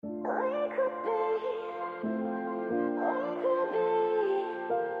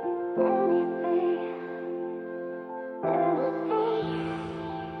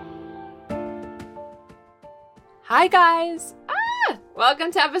Hi guys!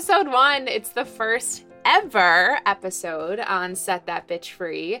 Welcome to episode 1. It's the first ever episode on Set That Bitch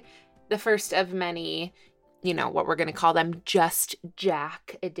Free. The first of many, what we're going to call them, Just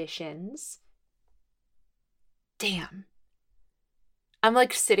Jack editions. Damn. I'm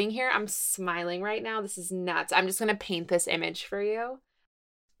like sitting here, I'm smiling right now. This is nuts. I'm just going to paint this image for you.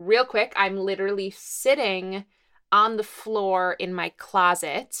 Real quick, I'm literally sitting on the floor in my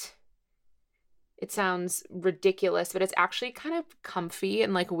closet. It sounds ridiculous, but it's actually kind of comfy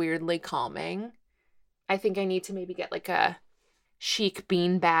and like weirdly calming. I think I need to maybe get like a chic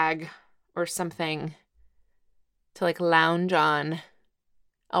bean bag or something to like lounge on.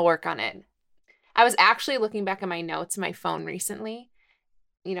 I'll work on it. I was actually looking back at my notes on my phone recently.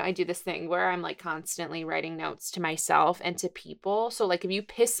 I do this thing where I'm like constantly writing notes to myself and to people. So like if you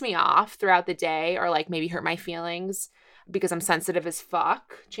piss me off throughout the day or like maybe hurt my feelings because I'm sensitive as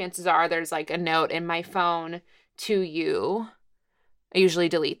fuck, chances are there's like a note in my phone to you. I usually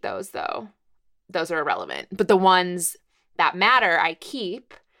delete those though. Those are irrelevant. But the ones that matter, I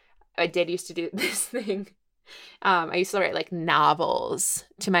keep. I did used to do this thing. I used to write like novels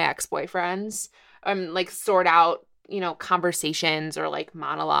to my ex-boyfriends. Like sort out conversations or like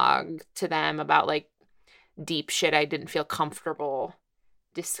monologue to them about like deep shit I didn't feel comfortable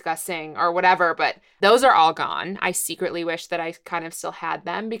discussing or whatever, but those are all gone. I secretly wish that I kind of still had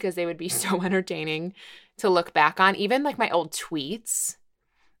them because they would be so entertaining to look back on. Even like my old tweets.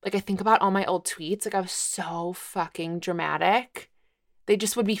 Like I think about all my old tweets, like I was so fucking dramatic. They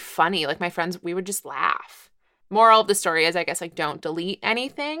just would be funny. Like my friends, we would just laugh. Moral of the story is, I guess, like don't delete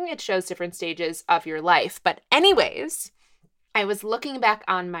anything. It shows different stages of your life. But anyways, I was looking back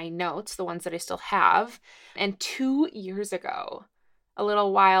on my notes, the ones that I still have, and 2 years ago, a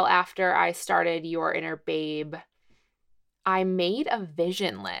little while after I started Your Inner Babe, I made a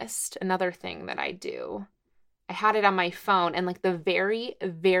vision list, another thing that I do. I had it on my phone, and like the very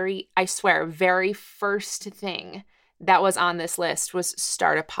first thing that was on this list was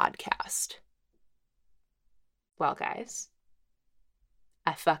start a podcast. Well, guys,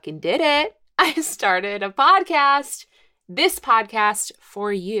 I fucking did it. I started a podcast, this podcast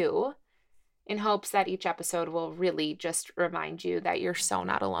for you, in hopes that each episode will really just remind you that you're so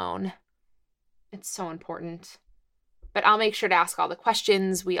not alone. It's so important. But I'll make sure to ask all the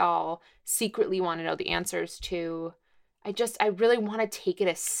questions we all secretly want to know the answers to. I really want to take it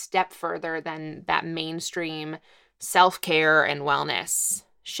a step further than that mainstream self-care and wellness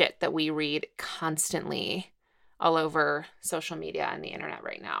shit that we read constantly all over social media and the internet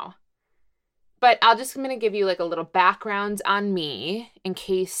right now. But I'm going to give you like a little background on me in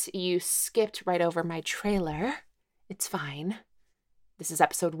case you skipped right over my trailer. It's fine. This is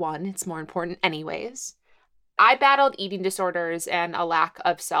episode 1. It's more important anyways. I battled eating disorders and a lack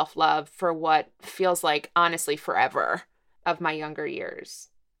of self-love for what feels like, honestly, forever of my younger years.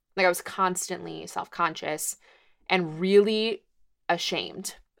 Like I was constantly self-conscious and really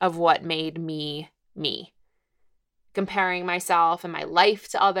ashamed of what made me me. Comparing myself and my life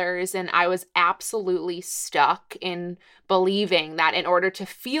to others, and I was absolutely stuck in believing that in order to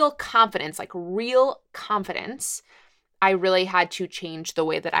feel confidence, like real confidence, I really had to change the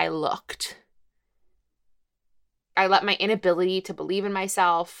way that I looked. I let my inability to believe in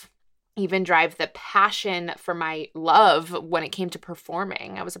myself even drive the passion for my love when it came to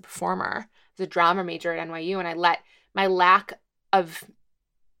performing. I was a performer. I was a drama major at NYU, and I let my lack of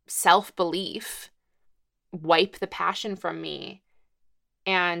self-belief wipe the passion from me.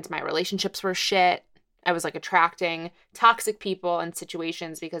 And my relationships were shit. I was like attracting toxic people and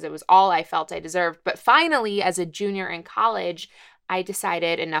situations because it was all I felt I deserved. But finally, as a junior in college, I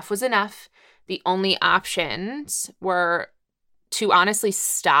decided enough was enough. The only options were to honestly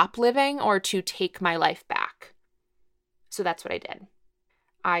stop living or to take my life back. So that's what I did.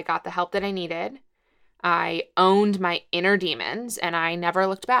 I got the help that I needed. I owned my inner demons, and I never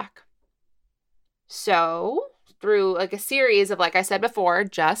looked back. So through like a series of, like I said before,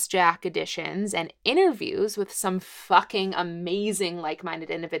 Just Jack editions and interviews with some fucking amazing like-minded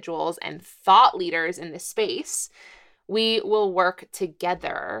individuals and thought leaders in this space, we will work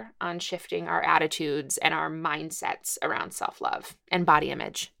together on shifting our attitudes and our mindsets around self-love and body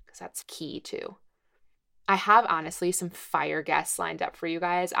image, because that's key too. I have honestly some fire guests lined up for you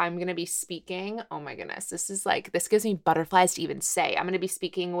guys. I'm going to be speaking. Oh my goodness. This gives me butterflies to even say. I'm going to be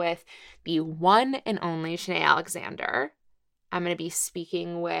speaking with the one and only Shanae Alexander. I'm going to be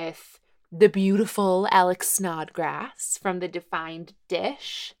speaking with the beautiful Alex Snodgrass from The Defined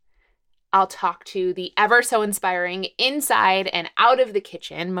Dish. I'll talk to the ever so inspiring inside and out of the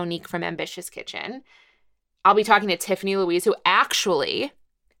kitchen, Monique from Ambitious Kitchen. I'll be talking to Tiffany Louise, who actually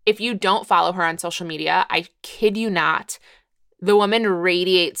If you don't follow her on social media, I kid you not, the woman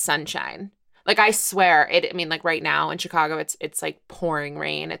radiates sunshine. Like, I swear, like right now in Chicago, it's like pouring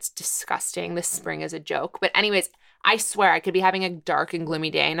rain. It's disgusting. This spring is a joke. But anyways, I swear I could be having a dark and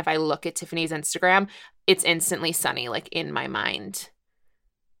gloomy day, and if I look at Tiffany's Instagram, it's instantly sunny, like in my mind.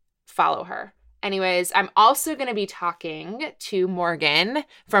 Follow her. Anyways, I'm also going to be talking to Morgan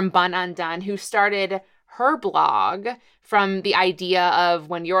from Bun Undone, who started her blog from the idea of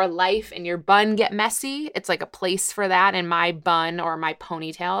when your life and your bun get messy, it's like a place for that. And my bun or my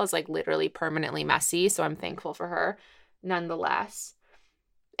ponytail is like literally permanently messy. So I'm thankful for her nonetheless.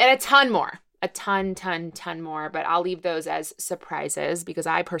 And a ton more, a ton more. But I'll leave those as surprises because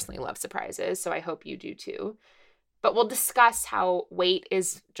I personally love surprises. So I hope you do too. But we'll discuss how weight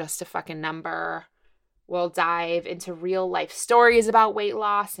is just a fucking number. We'll dive into real life stories about weight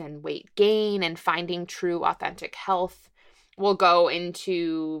loss and weight gain and finding true, authentic health. We'll go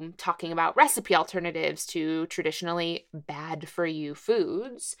into talking about recipe alternatives to traditionally bad for you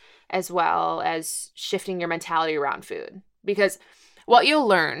foods, as well as shifting your mentality around food. Because what you'll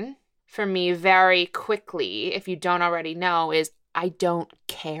learn from me very quickly, if you don't already know, is I don't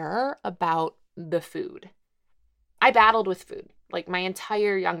care about the food. I battled with food like my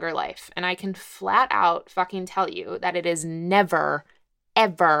entire younger life, and I can flat out fucking tell you that it is never,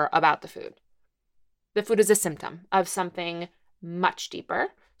 ever about the food. The food is a symptom of something much deeper,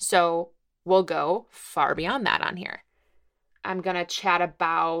 so we'll go far beyond that on here. I'm going to chat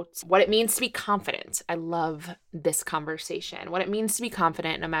about what it means to be confident. I love this conversation. What it means to be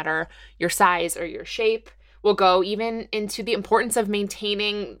confident no matter your size or your shape. We'll go even into the importance of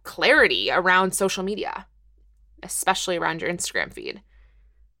maintaining clarity around social media, especially around your Instagram feed.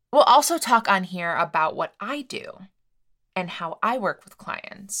 We'll also talk on here about what I do and how I work with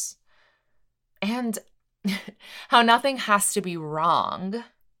clients and how nothing has to be wrong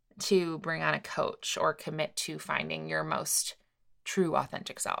to bring on a coach or commit to finding your most true,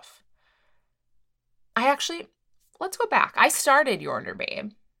 authentic self. Let's go back. I started Your Inner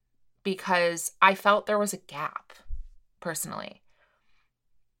Babe because I felt there was a gap personally.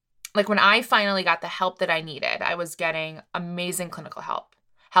 Like when I finally got the help that I needed, I was getting amazing clinical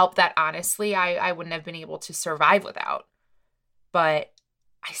help that honestly I wouldn't have been able to survive without. But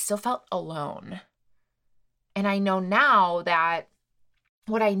I still felt alone. And I know now that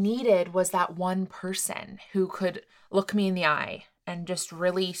what I needed was that one person who could look me in the eye and just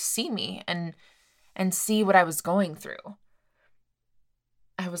really see me and see what I was going through.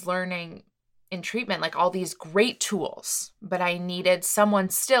 I was learning in treatment like all these great tools, but I needed someone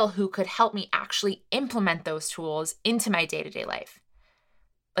still who could help me actually implement those tools into my day-to-day life.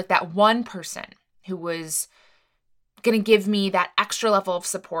 Like that one person who was going to give me that extra level of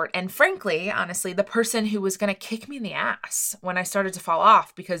support. And frankly, honestly, the person who was going to kick me in the ass when I started to fall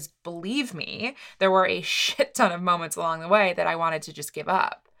off, because believe me, there were a shit ton of moments along the way that I wanted to just give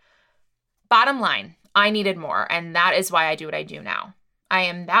up. Bottom line, I needed more. And that is why I do what I do now. I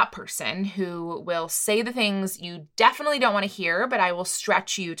am that person who will say the things you definitely don't want to hear, but I will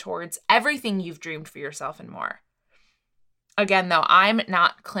stretch you towards everything you've dreamed for yourself and more. Again, though, I'm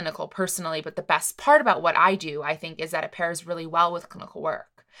not clinical personally, but the best part about what I do, I think, is that it pairs really well with clinical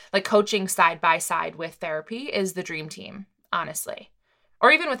work. Like coaching side by side with therapy is the dream team, honestly.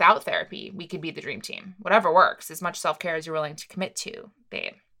 Or even without therapy, we could be the dream team. Whatever works, as much self-care as you're willing to commit to,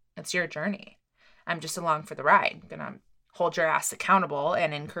 babe. It's your journey. I'm just along for the ride. I'm gonna hold your ass accountable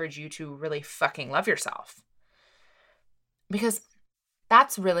and encourage you to really fucking love yourself. Because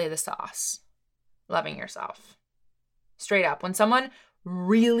that's really the sauce. Loving yourself. Straight up, when someone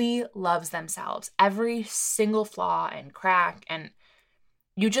really loves themselves, every single flaw and crack, and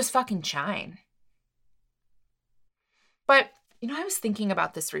you just fucking shine. But, I was thinking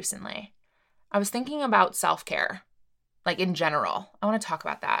about this recently. I was thinking about self-care, like in general. I want to talk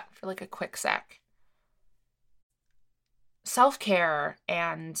about that for like a quick sec. Self-care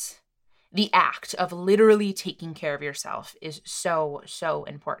and the act of literally taking care of yourself is so, so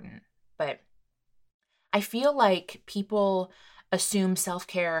important. But I feel like people assume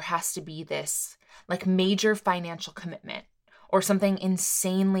self-care has to be this like major financial commitment or something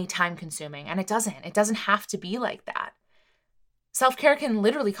insanely time-consuming. And it doesn't. It doesn't have to be like that. Self-care can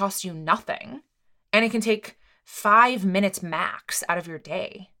literally cost you nothing. And it can take 5 minutes max out of your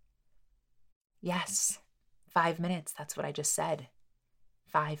day. Yes, 5 minutes. That's what I just said.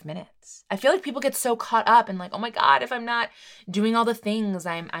 5 minutes. I feel like people get so caught up in like, oh my God, if I'm not doing all the things,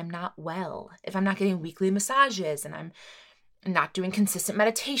 I'm not well. If I'm not getting weekly massages and I'm not doing consistent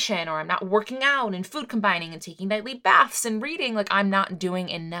meditation, or I'm not working out and food combining and taking nightly baths and reading, like I'm not doing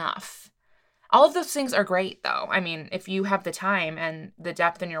enough. All of those things are great, though. I mean, if you have the time and the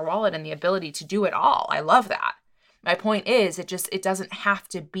depth in your wallet and the ability to do it all, I love that. My point is, it doesn't have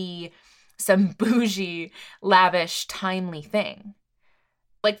to be some bougie, lavish, timely thing.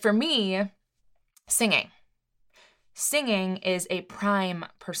 Like for me, singing. Singing is a prime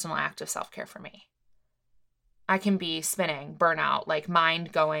personal act of self-care for me. I can be spinning, burnout, like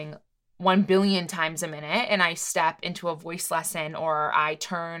mind going 1 billion times a minute, and I step into a voice lesson or I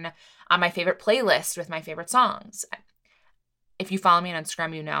turn on my favorite playlist with my favorite songs. If you follow me on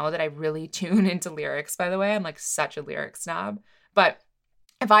Instagram, you know that I really tune into lyrics, by the way. I'm like such a lyric snob. But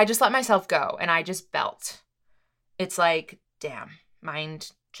if I just let myself go and I just belt, it's like, damn,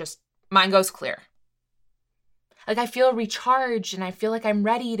 mind goes clear. Like I feel recharged and I feel like I'm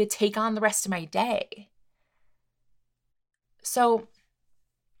ready to take on the rest of my day. So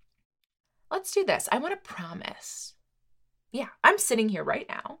let's do this. I want to promise. Yeah, I'm sitting here right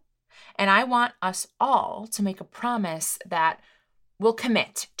now and I want us all to make a promise that we'll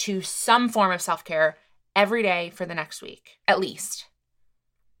commit to some form of self-care every day for the next week, at least.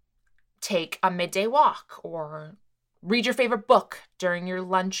 Take a midday walk or read your favorite book during your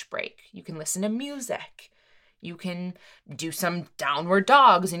lunch break. You can listen to music. You can do some downward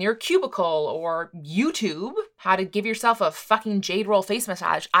dogs in your cubicle or YouTube how to give yourself a fucking jade roll face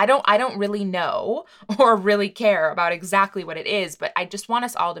massage. I don't really know or really care about exactly what it is, but I just want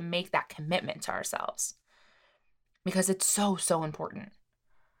us all to make that commitment to ourselves because it's so, so important.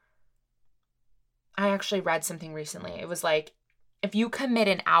 I actually read something recently. It was like, if you commit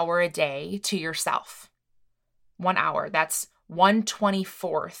an hour a day to yourself, 1 hour, that's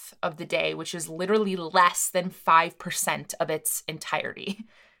 1/24th of the day, which is literally less than 5% of its entirety.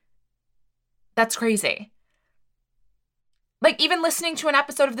 That's crazy. Like even listening to an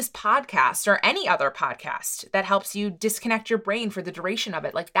episode of this podcast or any other podcast that helps you disconnect your brain for the duration of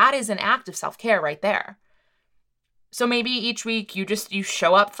it, like that is an act of self-care right there. So maybe each week you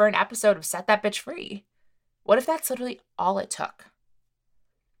show up for an episode of Set That Bitch Free. What if that's literally all it took?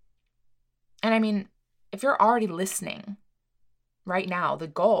 And I mean, if you're already listening right now, the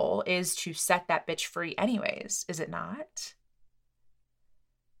goal is to set that bitch free anyways, is it not?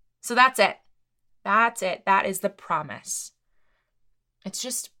 So that's it. That's it. That is the promise. It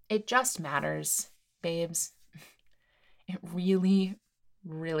just matters, babes. It really,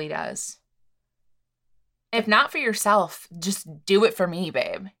 really does. If not for yourself, just do it for me,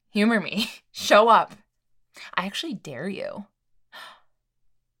 babe. Humor me. Show up. I actually dare you.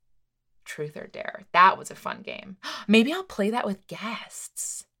 Truth or dare. That was a fun game. Maybe I'll play that with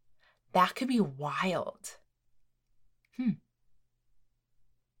guests. That could be wild.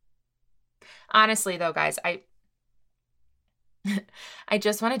 Honestly, though, guys, I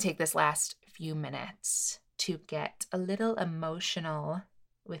just want to take this last few minutes to get a little emotional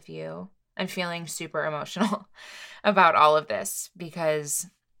with you. I'm feeling super emotional about all of this because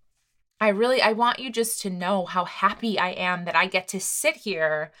I want you just to know how happy I am that I get to sit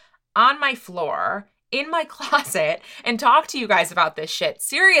here on my floor, in my closet, and talk to you guys about this shit.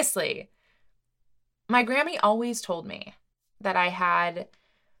 Seriously. My Grammy always told me that I had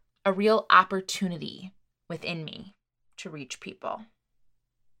a real opportunity within me to reach people.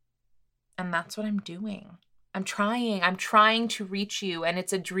 And that's what I'm doing. I'm trying to reach you, and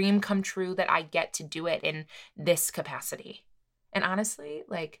it's a dream come true that I get to do it in this capacity. And honestly,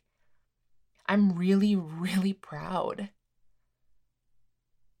 like, I'm really, really proud.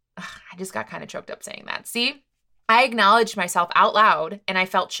 I just got kind of choked up saying that. See, I acknowledged myself out loud and I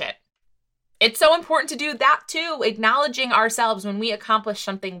felt shit. It's so important to do that too, acknowledging ourselves when we accomplish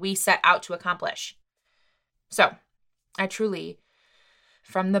something we set out to accomplish. So I truly,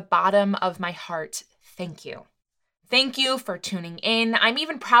 from the bottom of my heart, thank you. Thank you for tuning in. I'm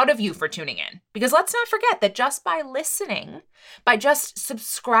even proud of you for tuning in because let's not forget that just by listening, by just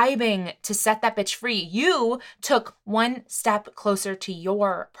subscribing to Set That Bitch Free, you took one step closer to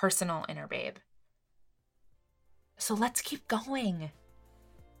your personal inner babe. So let's keep going.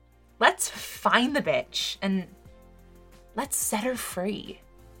 Let's find the bitch and let's set her free.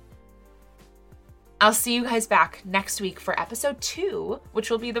 I'll see you guys back next week for episode 2, which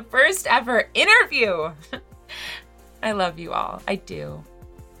will be the first ever interview. I love you all. I do.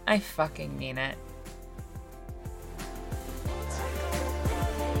 I fucking mean it.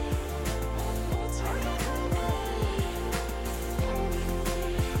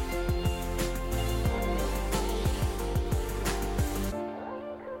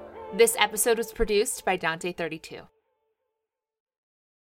 This episode was produced by Dante32.